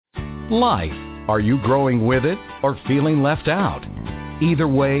Life. Are you growing with it or feeling left out? Either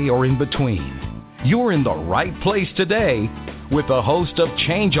way or in between, you're in the right place today with the host of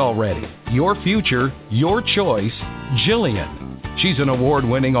Change Already, Your Future, Your Choice, Jillian. She's an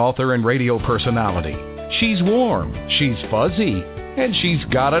award-winning author and radio personality. She's warm, she's fuzzy, and she's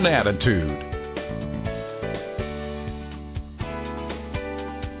got an attitude.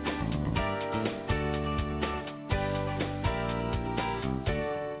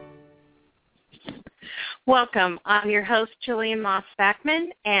 Welcome. I'm your host, Jillian Moss-Backman,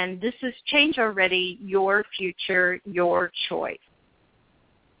 and this is Change Already, Your Future, Your Choice.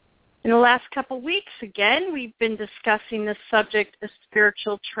 In the last couple of weeks, again, we've been discussing the subject of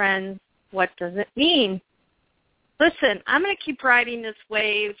spiritual trends. What does it mean? Listen, I'm going to keep riding this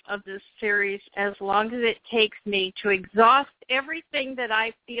wave of this series as long as it takes me to exhaust everything that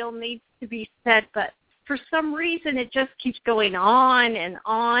I feel needs to be said, but for some reason it just keeps going on and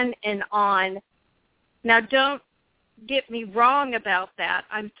on and on. Now, don't get me wrong about that.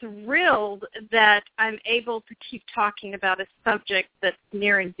 I'm thrilled that I'm able to keep talking about a subject that's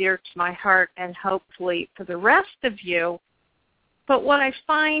near and dear to my heart and hopefully for the rest of you. But what I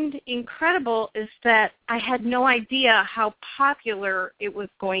find incredible is that I had no idea how popular it was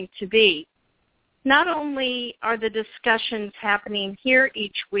going to be. Not only are the discussions happening here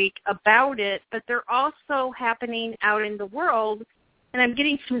each week about it, but they're also happening out in the world, and I'm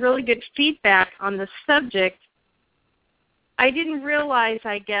getting some really good feedback on the subject. I didn't realize,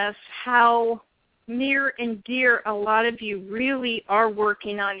 I guess, how near and dear a lot of you really are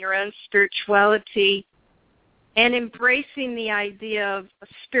working on your own spirituality and embracing the idea of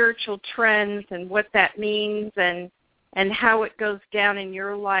spiritual trends and what that means and how it goes down in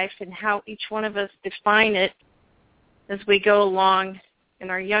your life and how each one of us define it as we go along in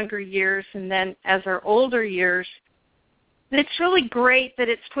our younger years and then as our older years. It's really great that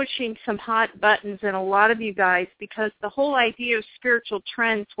it's pushing some hot buttons in a lot of you guys because the whole idea of spiritual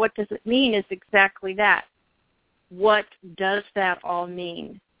trends, what does it mean, is exactly that. What does that all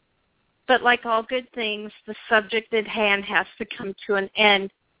mean? But like all good things, the subject at hand has to come to an end.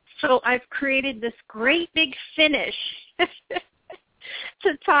 So I've created this great big finish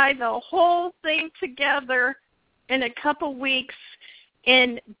to tie the whole thing together in a couple weeks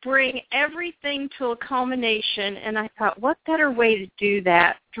and bring everything to a culmination. And I thought, what better way to do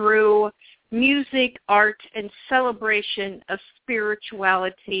that through music, art, and celebration of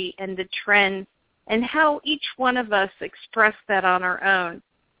spirituality and the trends and how each one of us express that on our own.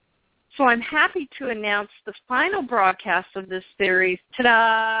 So I'm happy to announce the final broadcast of this series.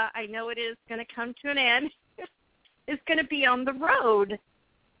 Ta-da! I know it is going to come to an end. It's going to be on the road.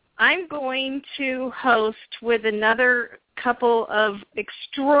 I'm going to host with another couple of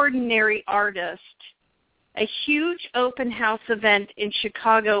extraordinary artists a huge open house event in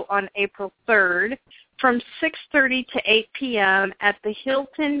Chicago on April 3rd from 6:30 to 8 p.m. at the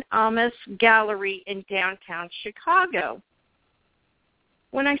Hilton Amos Gallery in downtown Chicago.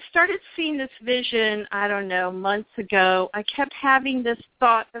 When I started seeing this vision, I don't know, months ago, I kept having this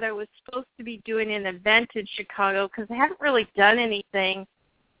thought that I was supposed to be doing an event in Chicago because I haven't really done anything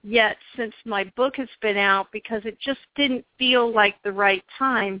yet since my book has been out because it just didn't feel like the right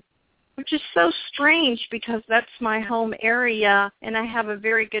time, which is so strange because that's my home area and I have a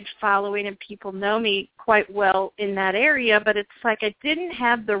very good following and people know me quite well in that area, but it's like I didn't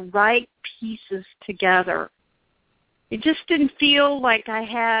have the right pieces together. It just didn't feel like I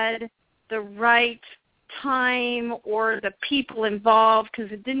had the right time or the people involved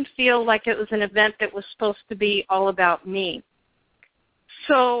because it didn't feel like it was an event that was supposed to be all about me.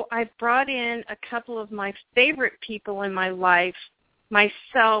 So I brought in a couple of my favorite people in my life,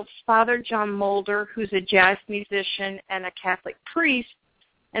 myself, Father John Mulder, who's a jazz musician and a Catholic priest,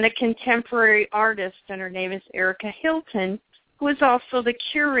 and a contemporary artist, and her name is Erica Hilton, who is also the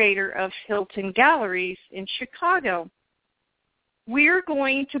curator of Hilton Galleries in Chicago. We're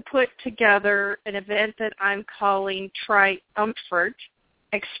going to put together an event that I'm calling Triumvirate,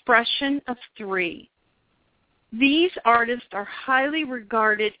 Expression of Three. These artists are highly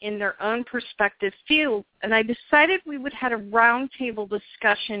regarded in their own respective fields, and I decided we would have a roundtable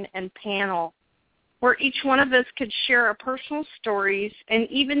discussion and panel where each one of us could share our personal stories and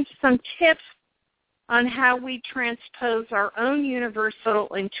even some tips on how we transpose our own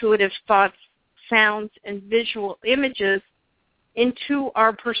universal intuitive thoughts, sounds, and visual images into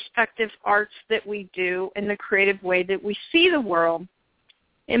our perspective arts that we do and the creative way that we see the world.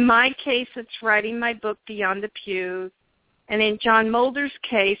 In my case, it's writing my book, Beyond the Pews, and in John Mulder's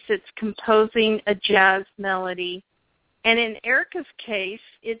case, it's composing a jazz melody. And in Erica's case,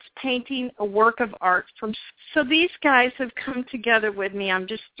 it's painting a work of art. So these guys have come together with me. I'm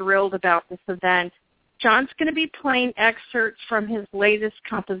just thrilled about this event. John's going to be playing excerpts from his latest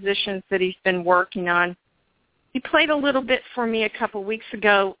compositions that he's been working on. He played a little bit for me a couple weeks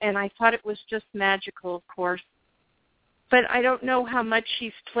ago, and I thought it was just magical, of course. But I don't know how much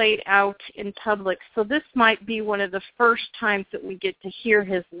he's played out in public, so this might be one of the first times that we get to hear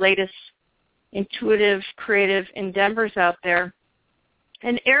his latest intuitive, creative endeavors out there.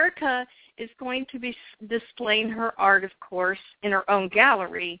 And Erica is going to be displaying her art, of course, in her own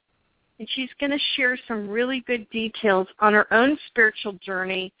gallery. And she's going to share some really good details on her own spiritual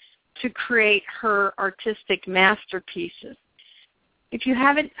journey to create her artistic masterpieces. If you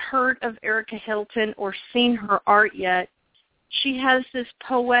haven't heard of Erica Hilton or seen her art yet, she has this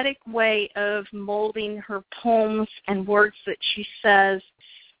poetic way of molding her poems and words that she says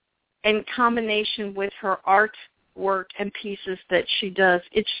in combination with her artwork and pieces that she does.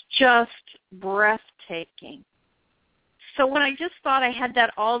 It's just breathtaking. So when I just thought I had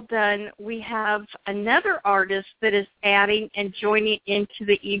that all done, we have another artist that is adding and joining into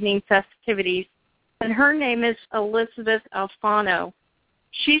the evening festivities, and her name is Elizabeth Alfano.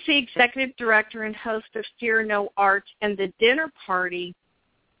 She's the executive director and host of Fear No Art and the Dinner Party.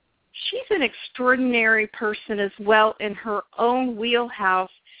 She's an extraordinary person as well in her own wheelhouse.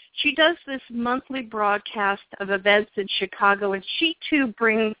 She does this monthly broadcast of events in Chicago, and she, too,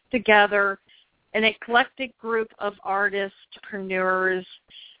 brings together an eclectic group of artists, entrepreneurs,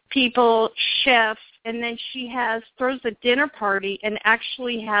 people, chefs, and then she throws a dinner party and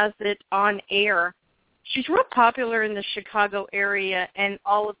actually has it on air. She's real popular in the Chicago area and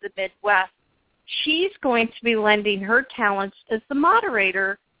all of the Midwest. She's going to be lending her talents as the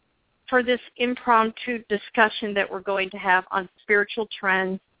moderator for this impromptu discussion that we're going to have on spiritual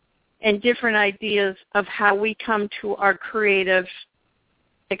trends and different ideas of how we come to our creative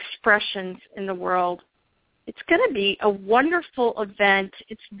expressions in the world. It's going to be a wonderful event.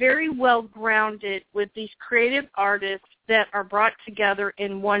 It's very well grounded with these creative artists that are brought together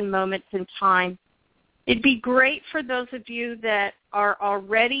in one moment in time. It'd be great for those of you that are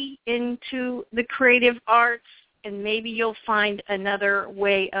already into the creative arts, and maybe you'll find another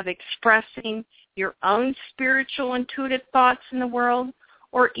way of expressing your own spiritual intuitive thoughts in the world,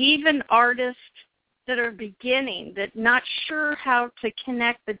 or even artists that are beginning, that not sure how to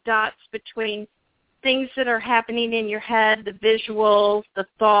connect the dots between things that are happening in your head, the visuals, the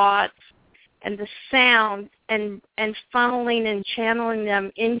thoughts, and the sound, and funneling and channeling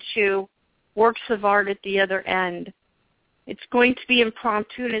them into works of art at the other end. It's going to be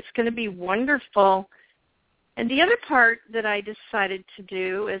impromptu, and it's going to be wonderful. And the other part that I decided to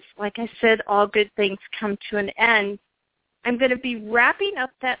do is, like I said, all good things come to an end. I'm going to be wrapping up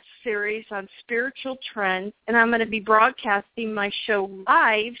that series on spiritual trends, and I'm going to be broadcasting my show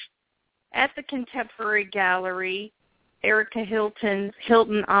live at the Contemporary Gallery, Erica Hilton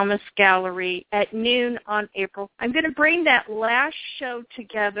Amos Gallery, at noon on April. I'm going to bring that last show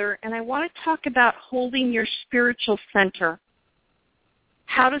together, and I want to talk about holding your spiritual center,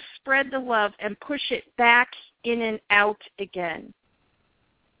 how to spread the love and push it back in and out again.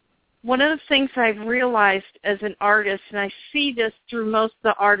 One of the things I've realized as an artist, and I see this through most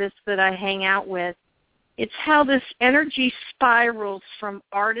of the artists that I hang out with, it's how this energy spirals from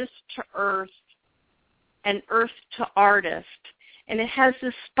artist to earth and earth to artist. And it has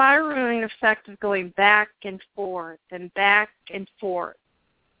this spiraling effect of going back and forth and back and forth.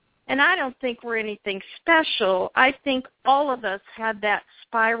 And I don't think we're anything special. I think all of us have that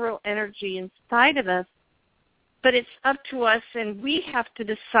spiral energy inside of us. But it's up to us, and we have to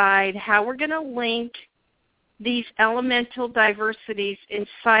decide how we're going to link these elemental diversities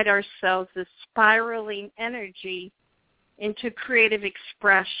inside ourselves, this spiraling energy, into creative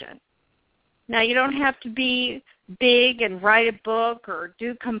expression. Now, you don't have to be big and write a book or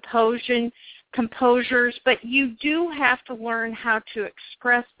do composures, but you do have to learn how to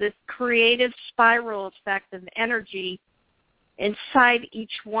express this creative spiral effect of energy inside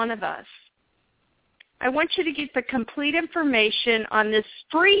each one of us. I want you to get the complete information on this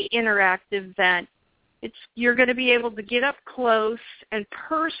free interactive event. You're going to be able to get up close and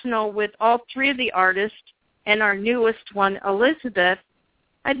personal with all three of the artists and our newest one, Elizabeth.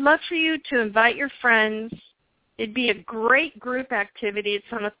 I'd love for you to invite your friends. It'd be a great group activity. It's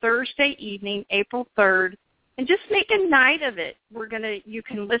on a Thursday evening, April 3rd, and just make a night of it. You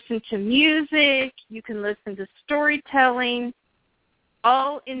can listen to music, you can listen to storytelling,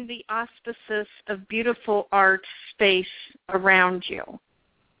 all in the auspices of beautiful art space around you.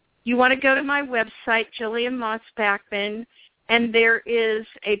 You want to go to my website, Jillian Moss Backman, and there is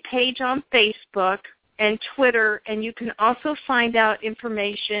a page on Facebook and Twitter, and you can also find out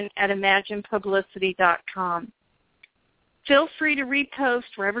information at imaginepublicity.com. Feel free to repost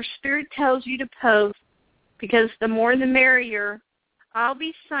wherever Spirit tells you to post, because the more the merrier. I'll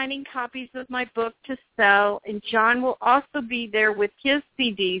be signing copies of my book to sell, and John will also be there with his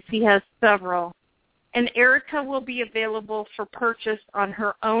CDs. He has several. And Erica will be available for purchase on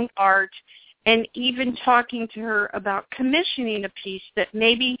her own art, and even talking to her about commissioning a piece that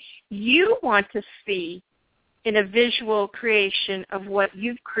maybe you want to see in a visual creation of what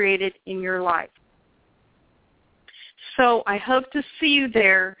you've created in your life. So I hope to see you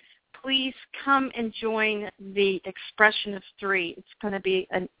there. Please come and join the Expression of Three. It's going to be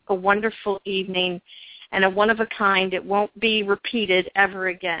a wonderful evening and a one-of-a-kind. It won't be repeated ever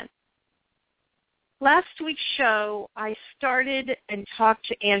again. Last week's show, I started and talked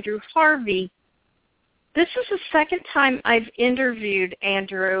to Andrew Harvey. This is the second time I've interviewed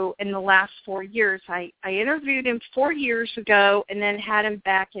Andrew in the last 4 years. I interviewed him 4 years ago and then had him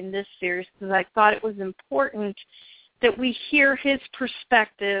back in this series because I thought it was important that we hear his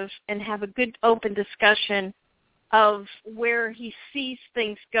perspective and have a good open discussion of where he sees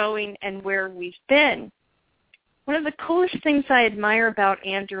things going and where we've been. One of the coolest things I admire about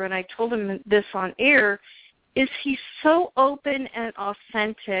Andrew, and I told him this on air, is he's so open and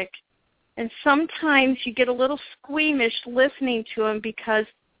authentic. And sometimes you get a little squeamish listening to him because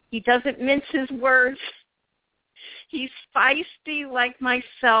he doesn't mince his words. He's feisty like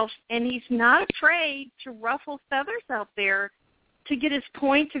myself, and he's not afraid to ruffle feathers out there to get his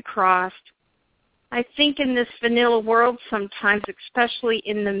point across. I think in this vanilla world sometimes, especially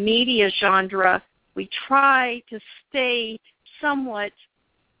in the media genre, we try to stay somewhat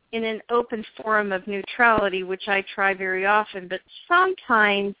in an open forum of neutrality, which I try very often, but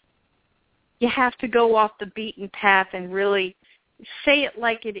sometimes you have to go off the beaten path and really say it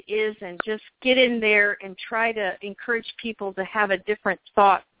like it is and just get in there and try to encourage people to have a different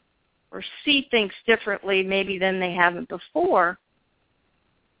thought or see things differently maybe than they haven't before.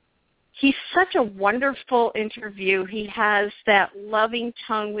 He's such a wonderful interview. He has that loving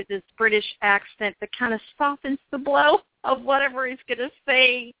tongue with his British accent that kind of softens the blow of whatever he's going to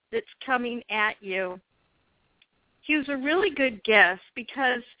say that's coming at you. He was a really good guest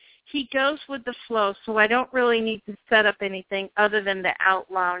because he goes with the flow, so I don't really need to set up anything other than the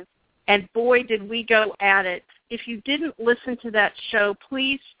outline. And boy, did we go at it. If you didn't listen to that show,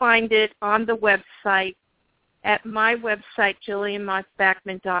 please find it on the website at my website,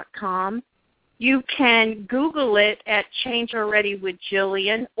 JillianMossBackman.com. You can Google it at Change Already with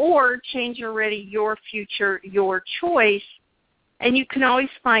Jillian or Change Already, Your Future, Your Choice, and you can always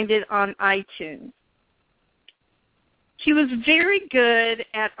find it on iTunes. He was very good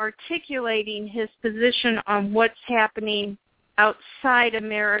at articulating his position on what's happening outside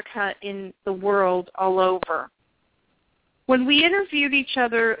America in the world all over. When we interviewed each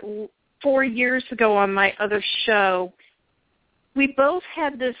other 4 years ago on my other show, we both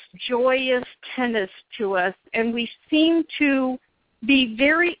had this joyous tenor to us, and we seemed to be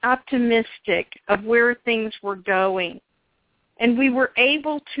very optimistic of where things were going. And we were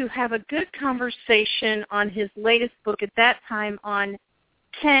able to have a good conversation on his latest book at that time on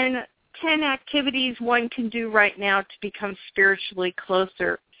 10 activities one can do right now to become spiritually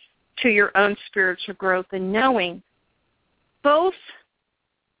closer to your own spiritual growth and knowing. Both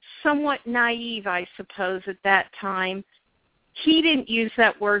somewhat naive, I suppose, at that time. He didn't use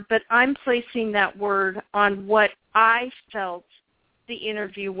that word, but I'm placing that word on what I felt the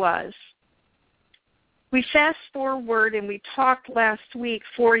interview was. We fast forward and we talked last week,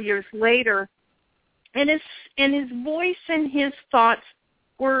 4 years later, and his voice and his thoughts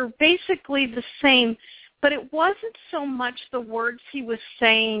were basically the same, but it wasn't so much the words he was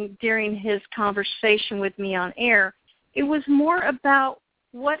saying during his conversation with me on air. It was more about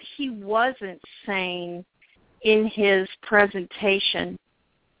what he wasn't saying in his presentation.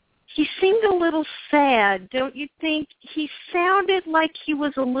 He seemed a little sad, don't you think? He sounded like he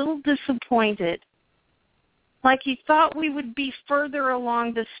was a little disappointed. Like he thought we would be further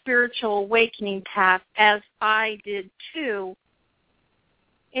along the spiritual awakening path, as I did too.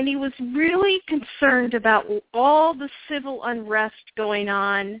 And he was really concerned about all the civil unrest going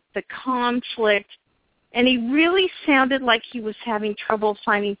on, the conflict, and he really sounded like he was having trouble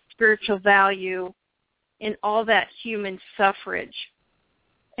finding spiritual value in all that human suffrage.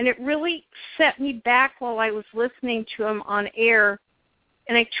 And it really set me back while I was listening to him on air.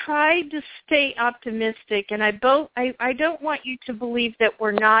 And I tried to stay optimistic, and I don't want you to believe that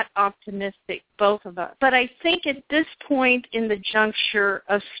we're not optimistic, both of us. But I think at this point in the juncture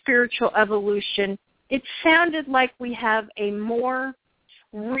of spiritual evolution, it sounded like we have a more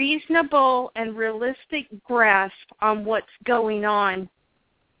reasonable and realistic grasp on what's going on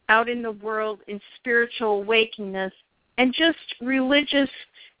out in the world in spiritual awakeness and just religious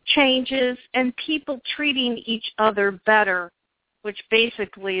changes and people treating each other better, which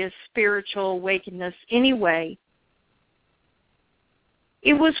basically is spiritual awakeness anyway.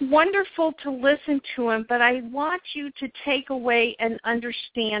 It was wonderful to listen to him, but I want you to take away and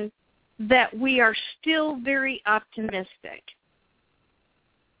understand that we are still very optimistic.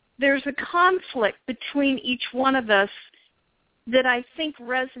 There's a conflict between each one of us that I think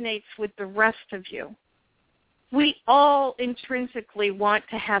resonates with the rest of you. We all intrinsically want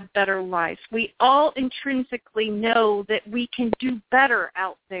to have better lives. We all intrinsically know that we can do better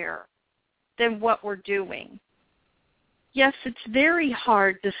out there than what we're doing. Yes, it's very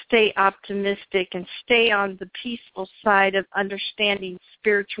hard to stay optimistic and stay on the peaceful side of understanding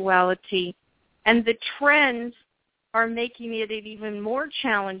spirituality, and the trends are making it even more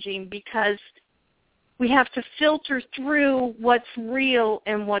challenging because we have to filter through what's real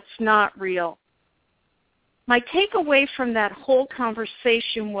and what's not real. My takeaway from that whole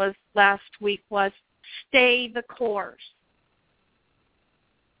conversation last week was stay the course.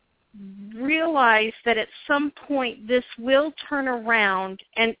 Realize that at some point this will turn around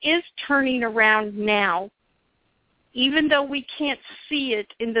and is turning around now, even though we can't see it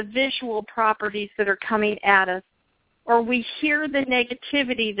in the visual properties that are coming at us, or we hear the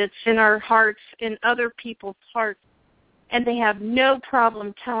negativity that's in our hearts and other people's hearts, and they have no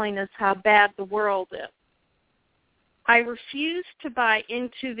problem telling us how bad the world is. I refuse to buy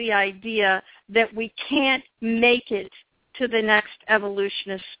into the idea that we can't make it to the next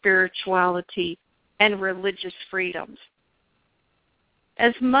evolution of spirituality and religious freedoms.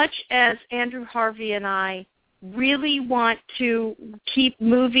 As much as Andrew Harvey and I really want to keep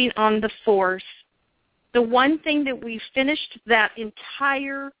moving on the force, the one thing that we finished that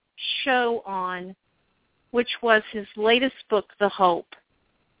entire show on, which was his latest book, The Hope,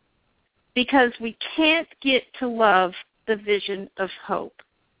 because we can't get to love the vision of hope.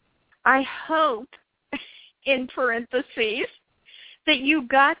 I hope, in parentheses, that you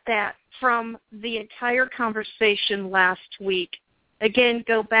got that from the entire conversation last week. Again,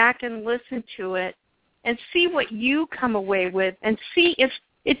 go back and listen to it and see what you come away with and see if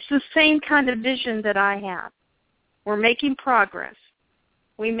it's the same kind of vision that I have. We're making progress.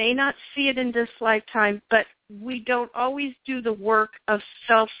 We may not see it in this lifetime, but we don't always do the work of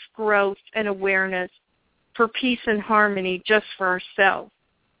self-growth and awareness for peace and harmony just for ourselves.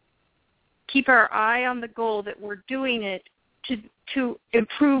 Keep our eye on the goal that we're doing it to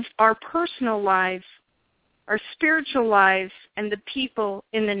improve our personal lives, our spiritual lives, and the people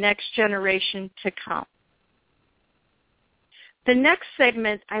in the next generation to come. The next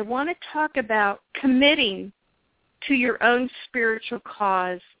segment, I want to talk about committing to your own spiritual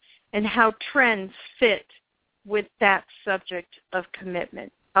cause and how trends fit with that subject of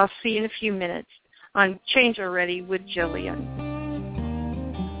commitment. I'll see you in a few minutes on Change Already with Jillian.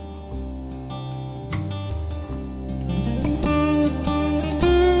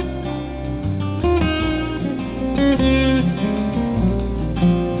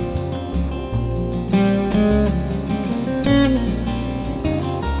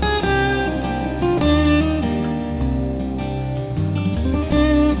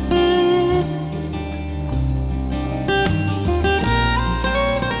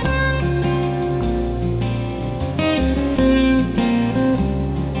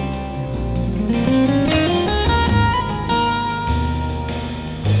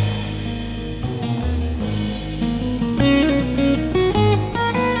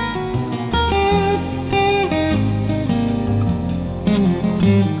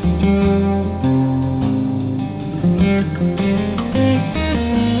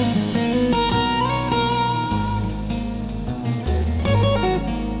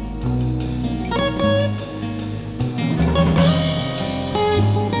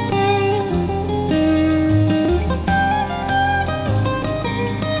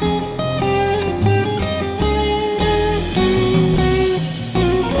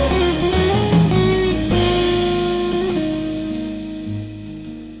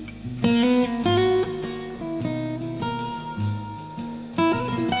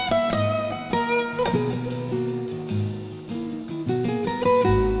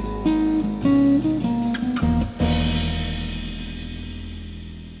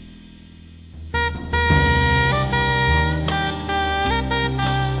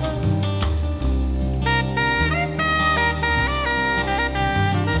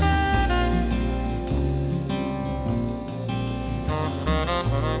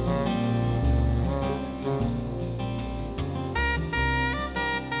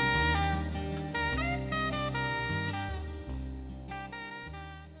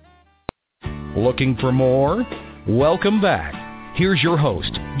 Looking for more? Welcome back. Here's your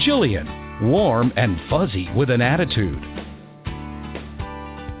host, Jillian, warm and fuzzy with an attitude.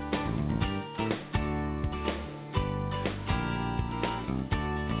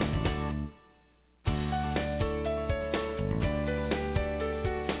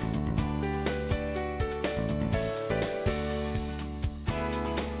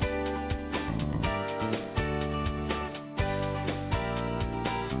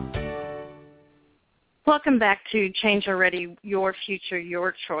 Welcome back to Change Already, Your Future,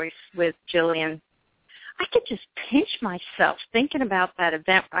 Your Choice with Jillian. I could just pinch myself thinking about that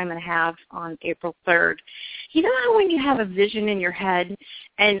event I'm going to have on April 3rd. You know how when you have a vision in your head,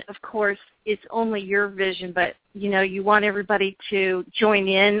 and of course it's only your vision, but you want everybody to join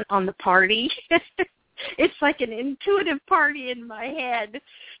in on the party? It's like an intuitive party in my head.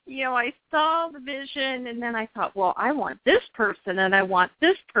 I saw the vision, and then I thought, well, I want this person, and I want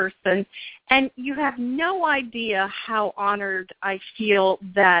this person. And you have no idea how honored I feel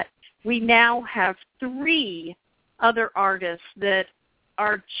that we now have 3 other artists that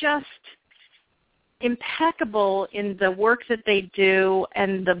are just impeccable in the work that they do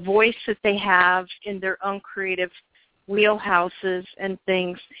and the voice that they have in their own creative wheelhouses and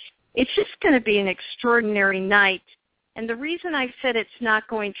things. It's just going to be an extraordinary night. And the reason I said it's not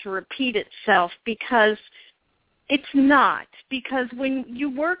going to repeat itself, because it's not. Because when you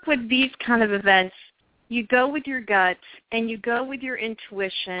work with these kind of events, you go with your gut and you go with your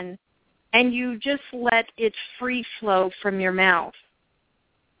intuition and you just let it free flow from your mouth.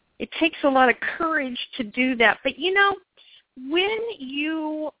 It takes a lot of courage to do that. But, when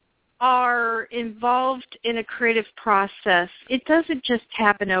you are involved in a creative process, it doesn't just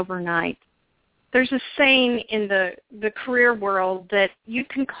happen overnight. There's a saying in the career world that you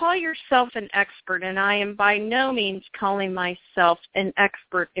can call yourself an expert, and I am by no means calling myself an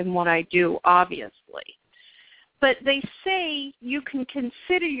expert in what I do, obviously. But they say you can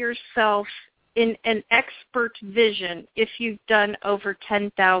consider yourself in an expert vision if you've done over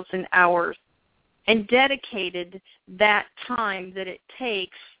 10,000 hours and dedicated that time that it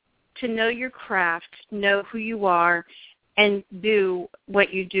takes to know your craft, know who you are, and do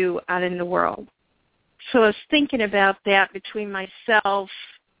what you do out in the world. So I was thinking about that between myself,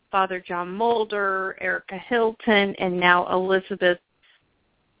 Father John Mulder, Erica Hilton, and now Elizabeth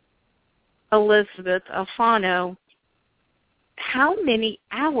Alfano. How many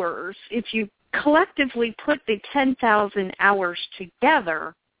hours, if you collectively put the 10,000 hours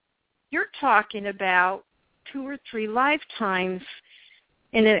together, you're talking about 2 or 3 lifetimes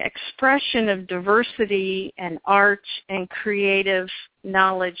in an expression of diversity and art and creative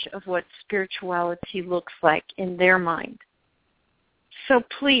knowledge of what spirituality looks like in their mind. So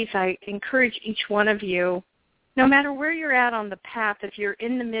please, I encourage each one of you, no matter where you're at on the path, if you're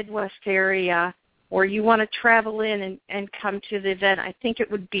in the Midwest area or you want to travel in and come to the event, I think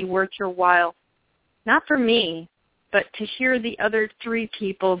it would be worth your while, not for me, but to hear the other 3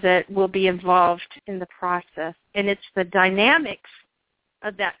 people that will be involved in the process. And it's the dynamics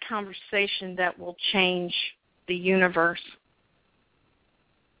of that conversation that will change the universe.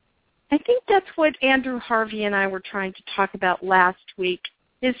 I think that's what Andrew Harvey and I were trying to talk about last week,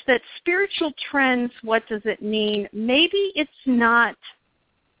 is that spiritual trends, what does it mean? Maybe it's not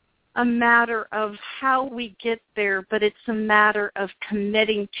a matter of how we get there, but it's a matter of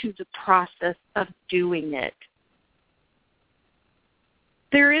committing to the process of doing it.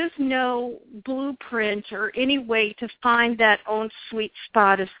 There is no blueprint or any way to find that own sweet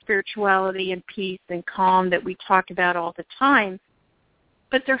spot of spirituality and peace and calm that we talk about all the time.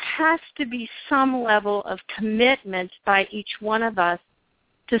 But there has to be some level of commitment by each one of us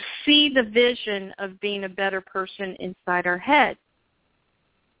to see the vision of being a better person inside our head.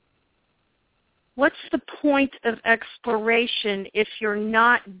 What's the point of exploration if you're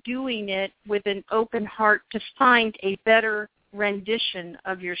not doing it with an open heart to find a better rendition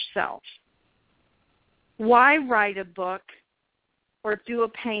of yourself? Why write a book or do a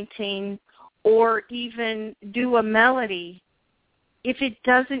painting or even do a melody if it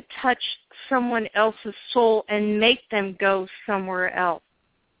doesn't touch someone else's soul and make them go somewhere else?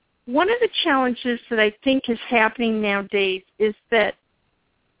 One of the challenges that I think is happening nowadays is that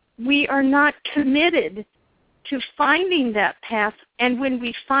we are not committed to finding that path, and when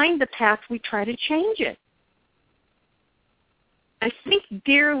we find the path, we try to change it. I think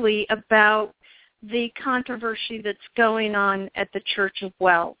dearly about the controversy that's going on at the Church of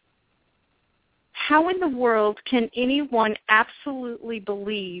Wells. How in the world can anyone absolutely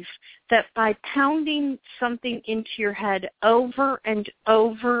believe that by pounding something into your head over and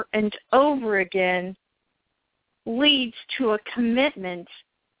over and over again leads to a commitment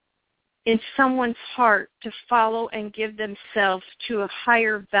in someone's heart to follow and give themselves to a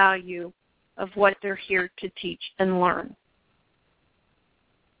higher value of what they're here to teach and learn.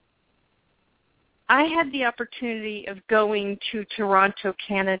 I had the opportunity of going to Toronto,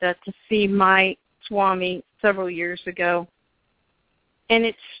 Canada to see my Swami several years ago, and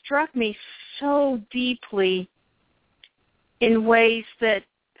it struck me so deeply in ways that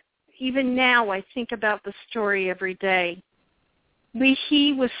even now I think about the story every day.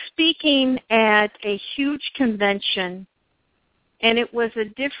 He was speaking at a huge convention, and it was a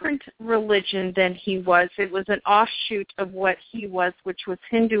different religion than he was. It was an offshoot of what he was, which was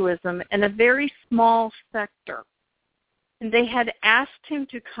Hinduism, and a very small sector. And they had asked him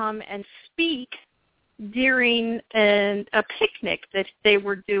to come and speak during a picnic that they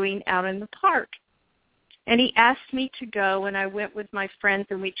were doing out in the park. And he asked me to go, and I went with my friends,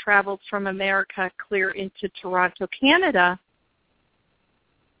 and we traveled from America clear into Toronto, Canada.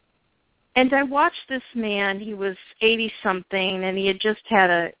 And I watched this man. He was 80-something, and he had just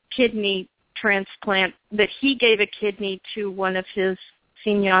had a kidney transplant that he gave a kidney to one of his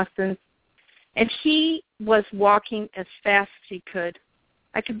sannyasins. And he was walking as fast as he could.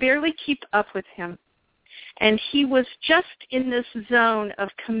 I could barely keep up with him. And he was just in this zone of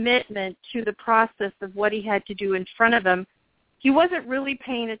commitment to the process of what he had to do in front of him. He wasn't really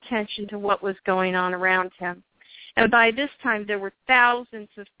paying attention to what was going on around him. And by this time, there were thousands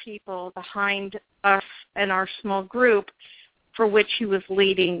of people behind us and our small group for which he was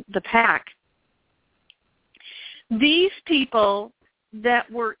leading the pack. These people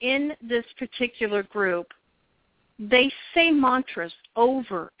that were in this particular group, they say mantras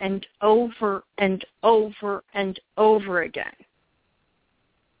over and over and over and over again,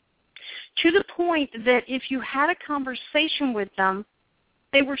 to the point that if you had a conversation with them,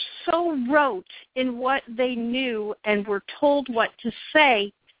 they were so rote in what they knew and were told what to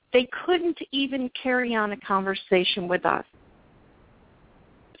say, they couldn't even carry on a conversation with us.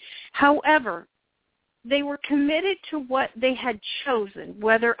 However, they were committed to what they had chosen,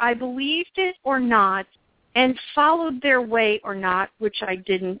 whether I believed it or not, and followed their way or not, which I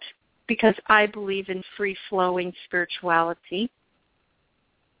didn't, because I believe in free-flowing spirituality.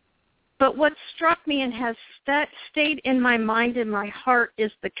 But what struck me and has stayed in my mind and my heart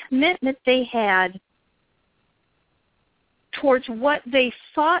is the commitment they had towards what they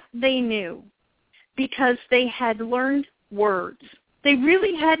thought they knew, because they had learned words. They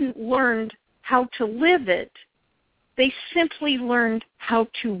really hadn't learned how to live it. They simply learned how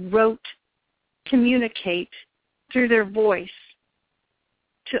to communicate through their voice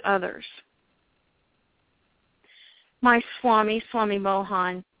to others. My Swami, Swami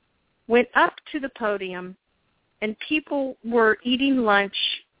Mohan, went up to the podium, and people were eating lunch,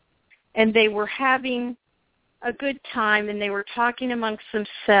 and they were having a good time, and they were talking amongst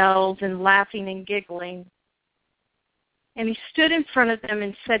themselves and laughing and giggling. And he stood in front of them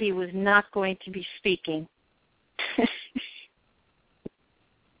and said he was not going to be speaking.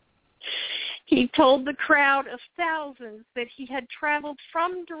 He told the crowd of thousands that he had traveled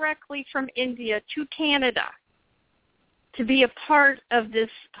directly from India to Canada to be a part of this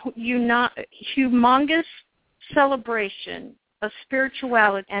humongous celebration of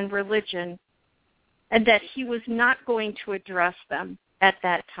spirituality and religion, and that he was not going to address them at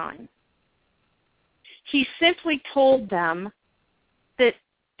that time. He simply told them that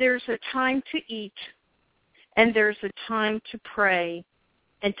there's a time to eat and there's a time to pray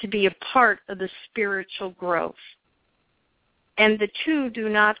and to be a part of the spiritual growth. And the two do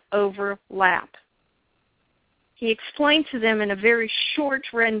not overlap. He explained to them in a very short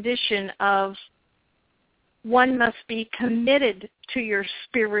rendition of one must be committed to your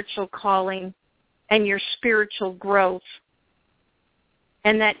spiritual calling and your spiritual growth.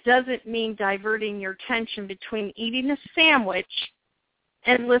 And that doesn't mean diverting your attention between eating a sandwich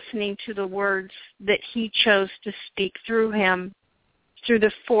and listening to the words that he chose to speak through him, through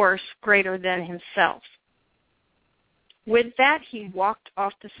the force greater than himself. With that, he walked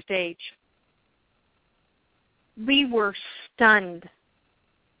off the stage. We were stunned.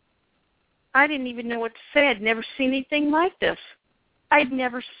 I didn't even know what to say. I'd never seen anything like this. I'd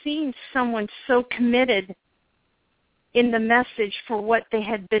never seen someone so committed in the message for what they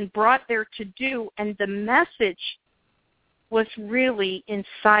had been brought there to do, and the message was really in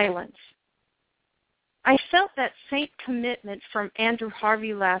silence. I felt that same commitment from Andrew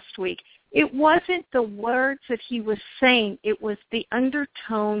Harvey last week. It wasn't the words that he was saying, it was the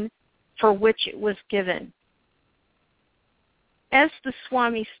undertone for which it was given. As the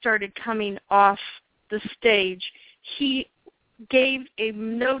Swami started coming off the stage, he gave a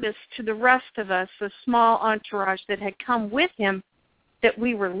notice to the rest of us, the small entourage that had come with him, that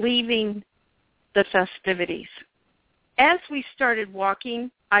we were leaving the festivities. As we started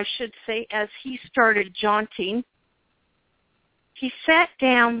walking, I should say, as he started jaunting, he sat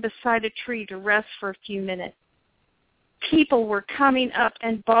down beside a tree to rest for a few minutes. People were coming up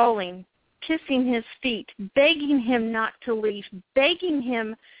and bawling, kissing his feet, begging him not to leave, begging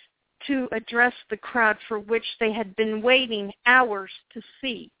him to address the crowd for which they had been waiting hours to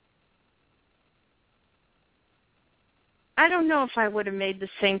see. I don't know if I would have made the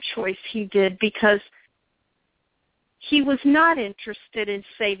same choice he did, because he was not interested in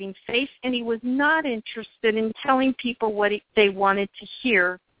saving face, and he was not interested in telling people what they wanted to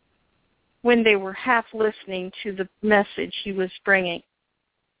hear when they were half listening to the message he was bringing.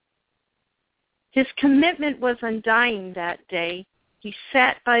 His commitment was undying that day. He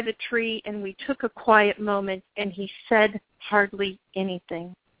sat by the tree, and we took a quiet moment, and he said hardly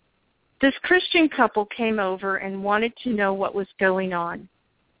anything. This Christian couple came over and wanted to know what was going on.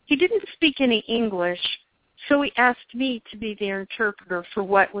 He didn't speak any English, so he asked me to be their interpreter for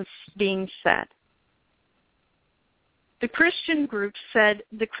what was being said. The Christian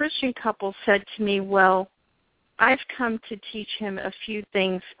couple said to me, well, I've come to teach him a few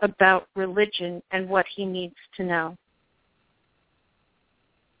things about religion and what he needs to know.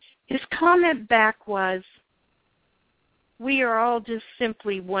 His comment back was, we are all just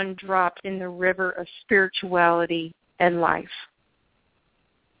simply one drop in the river of spirituality and life.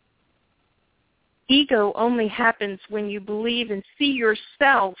 Ego only happens when you believe and see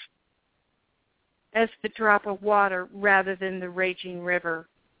yourself as the drop of water rather than the raging river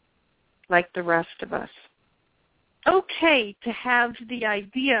like the rest of us. Okay to have the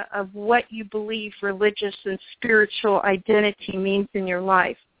idea of what you believe religious and spiritual identity means in your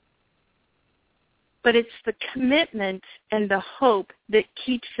life. But it's the commitment and the hope that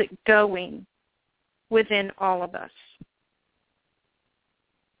keeps it going within all of us.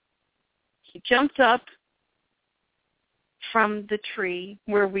 He jumped up from the tree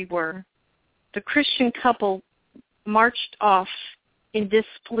where we were. The Christian couple marched off in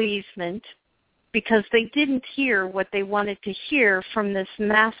displeasement because they didn't hear what they wanted to hear from this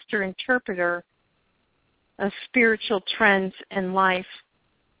master interpreter of spiritual trends and life.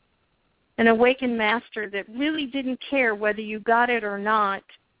 An awakened master that really didn't care whether you got it or not,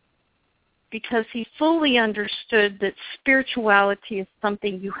 because he fully understood that spirituality is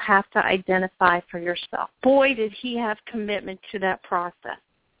something you have to identify for yourself. Boy, did he have commitment to that process.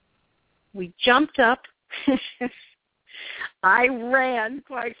 We jumped up. I ran,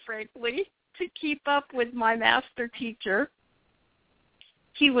 quite frankly, to keep up with my master teacher.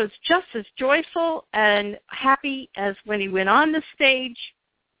 He was just as joyful and happy as when he went on the stage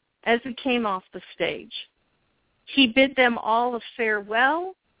as he came off the stage. He bid them all a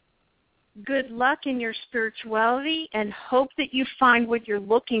farewell, good luck in your spirituality, and hope that you find what you're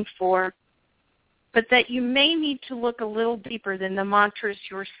looking for, but that you may need to look a little deeper than the mantras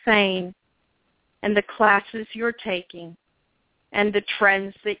you're saying and the classes you're taking and the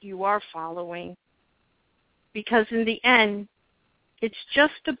trends that you are following. Because in the end, it's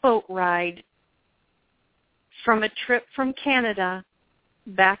just a boat ride from a trip from Canada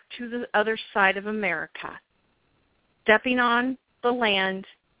back to the other side of America. Stepping on the land,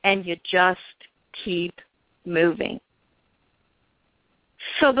 and you just keep moving.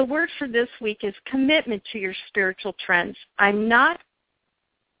 So the word for this week is commitment to your spiritual trends. I'm not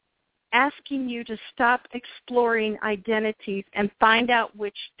asking you to stop exploring identities and find out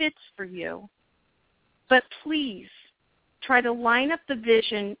which fits for you, but please try to line up the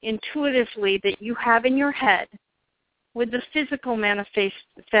vision intuitively that you have in your head with the physical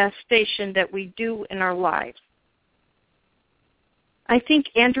manifestation that we do in our lives. I think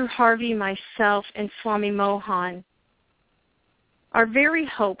Andrew Harvey, myself, and Swami Mohan are very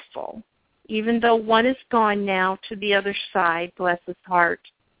hopeful, even though one is gone now to the other side, bless his heart.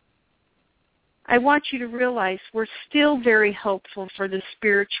 I want you to realize we're still very hopeful for the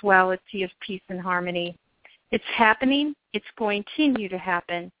spirituality of peace and harmony. It's happening. It's going to continue to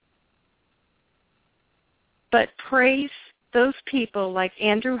happen. But praise those people like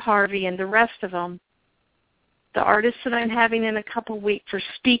Andrew Harvey and the rest of them, the artists that I'm having in a couple of weeks, for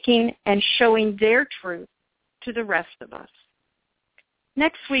speaking and showing their truth to the rest of us.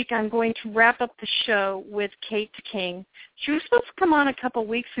 Next week, I'm going to wrap up the show with Kate King. She was supposed to come on a couple of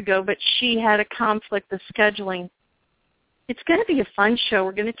weeks ago, but she had a conflict of scheduling. It's going to be a fun show.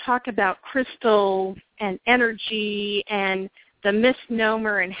 We're going to talk about crystals and energy and the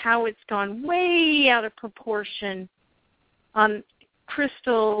misnomer and how it's gone way out of proportion on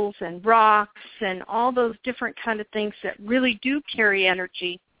crystals and rocks and all those different kind of things that really do carry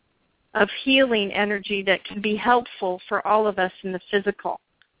energy. of healing energy that can be helpful for all of us in the physical.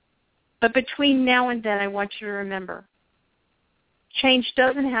 But between now and then, I want you to remember, change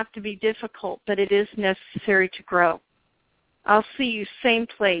doesn't have to be difficult, but it is necessary to grow. I'll see you same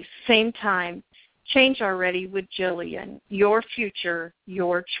place, same time. Change Already with Jillian. Your future,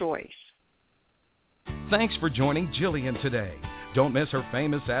 your choice. Thanks for joining Jillian today. Don't miss her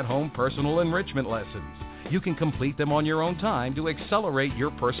famous at-home personal enrichment lessons. You can complete them on your own time to accelerate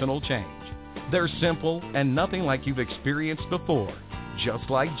your personal change. They're simple and nothing like you've experienced before, just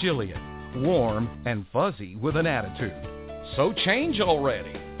like Jillian, warm and fuzzy with an attitude. So change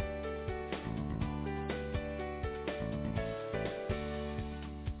already.